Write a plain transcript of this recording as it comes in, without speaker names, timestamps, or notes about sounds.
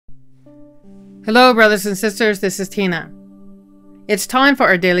Hello, brothers and sisters, this is Tina. It's time for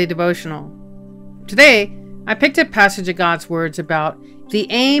our daily devotional. Today, I picked a passage of God's words about the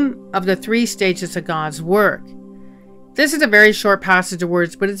aim of the 3 stages of God's work. This is a very short passage of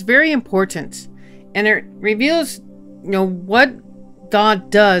words, but it's very important, and it reveals, what God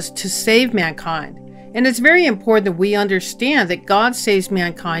does to save mankind. And it's very important that we understand that God saves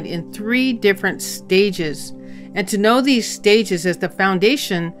mankind in 3 different stages, and to know these stages as the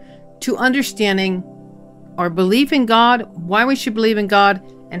foundation to understanding our belief in God, why we should believe in God,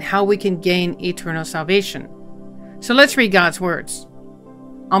 and how we can gain eternal salvation. So let's read God's words.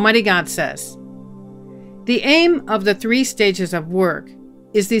 Almighty God says, "The aim of the 3 stages of work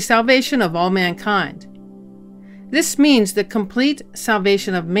is the salvation of all mankind. This means the complete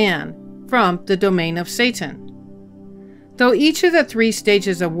salvation of man from the domain of Satan. Though each of the 3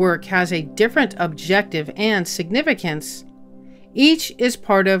 stages of work has a different objective and significance, each is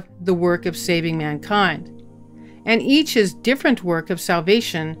part of the work of saving mankind, and each is different work of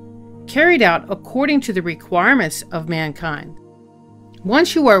salvation carried out according to the requirements of mankind.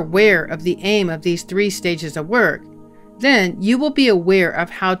 Once you are aware of the aim of these 3 stages of work, then you will be aware of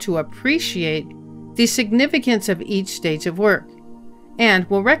how to appreciate the significance of each stage of work, and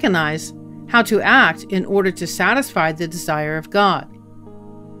will recognize how to act in order to satisfy the desire of God.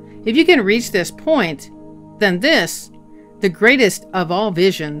 If you can reach this point, then this, the greatest of all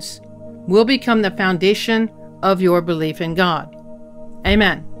visions, will become the foundation of your belief in God."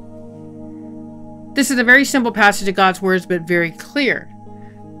 Amen. This is a very simple passage of God's words, but very clear,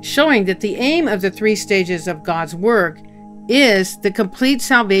 showing that the aim of the 3 stages of God's work is the complete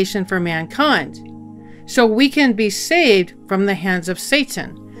salvation for mankind, so we can be saved from the hands of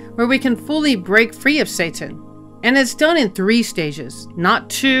Satan, where we can fully break free of Satan. And it's done in 3 stages, not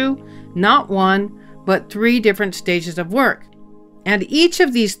 2, not 1, but 3 different stages of work. And each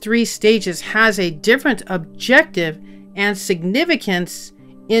of these 3 stages has a different objective and significance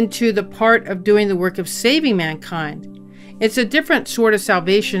into the part of doing the work of saving mankind. It's a different sort of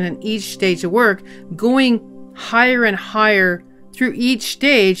salvation in each stage of work, going higher and higher through each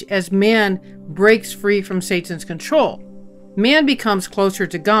stage as man breaks free from Satan's control. Man becomes closer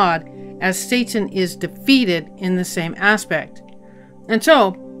to God as Satan is defeated in the same aspect. And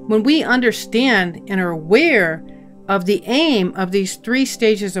so, when we understand and are aware of the aim of these 3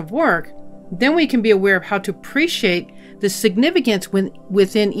 stages of work, then we can be aware of how to appreciate the significance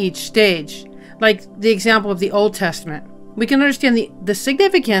within each stage. Like the example of the Old Testament. We can understand the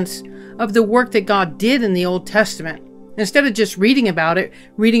significance of the work that God did in the Old Testament. Instead of just reading about it,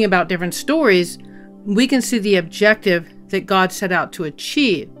 reading about different stories, we can see the objective that God set out to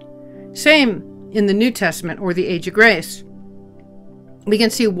achieve. Same in the New Testament or the Age of Grace. We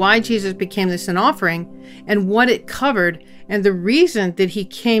can see why Jesus became the sin offering and what it covered and the reason that he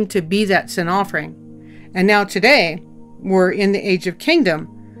came to be that sin offering. And now today, we're in the age of kingdom.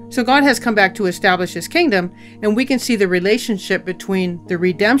 So God has come back to establish his kingdom, and we can see the relationship between the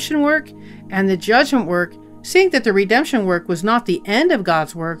redemption work and the judgment work, seeing that the redemption work was not the end of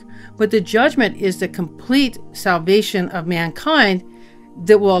God's work, but the judgment is the complete salvation of mankind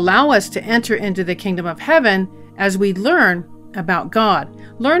that will allow us to enter into the kingdom of heaven as we learn about God,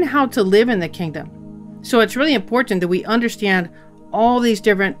 learn how to live in the kingdom. So it's really important that we understand all these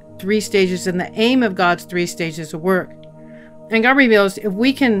different 3 stages and the aim of God's 3 stages of work. And God reveals if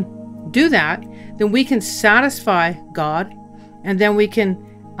we can do that, then we can satisfy God, and then we can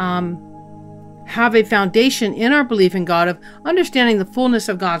have a foundation in our belief in God of understanding the fullness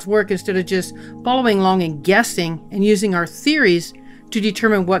of God's work instead of just following along and guessing and using our theories to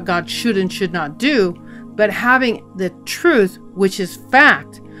determine what God should and should not do, but having the truth, which is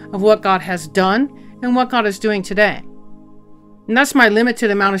fact, of what God has done and what God is doing today. And that's my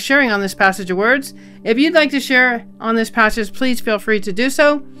limited amount of sharing on this passage of words. If you'd like to share on this passage, please feel free to do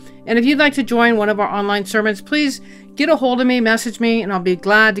so. And if you'd like to join one of our online sermons, please get a hold of me, message me, and I'll be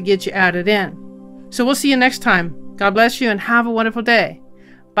glad to get you added in. So we'll see you next time. God bless you and have a wonderful day.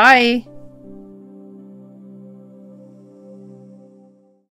 Bye.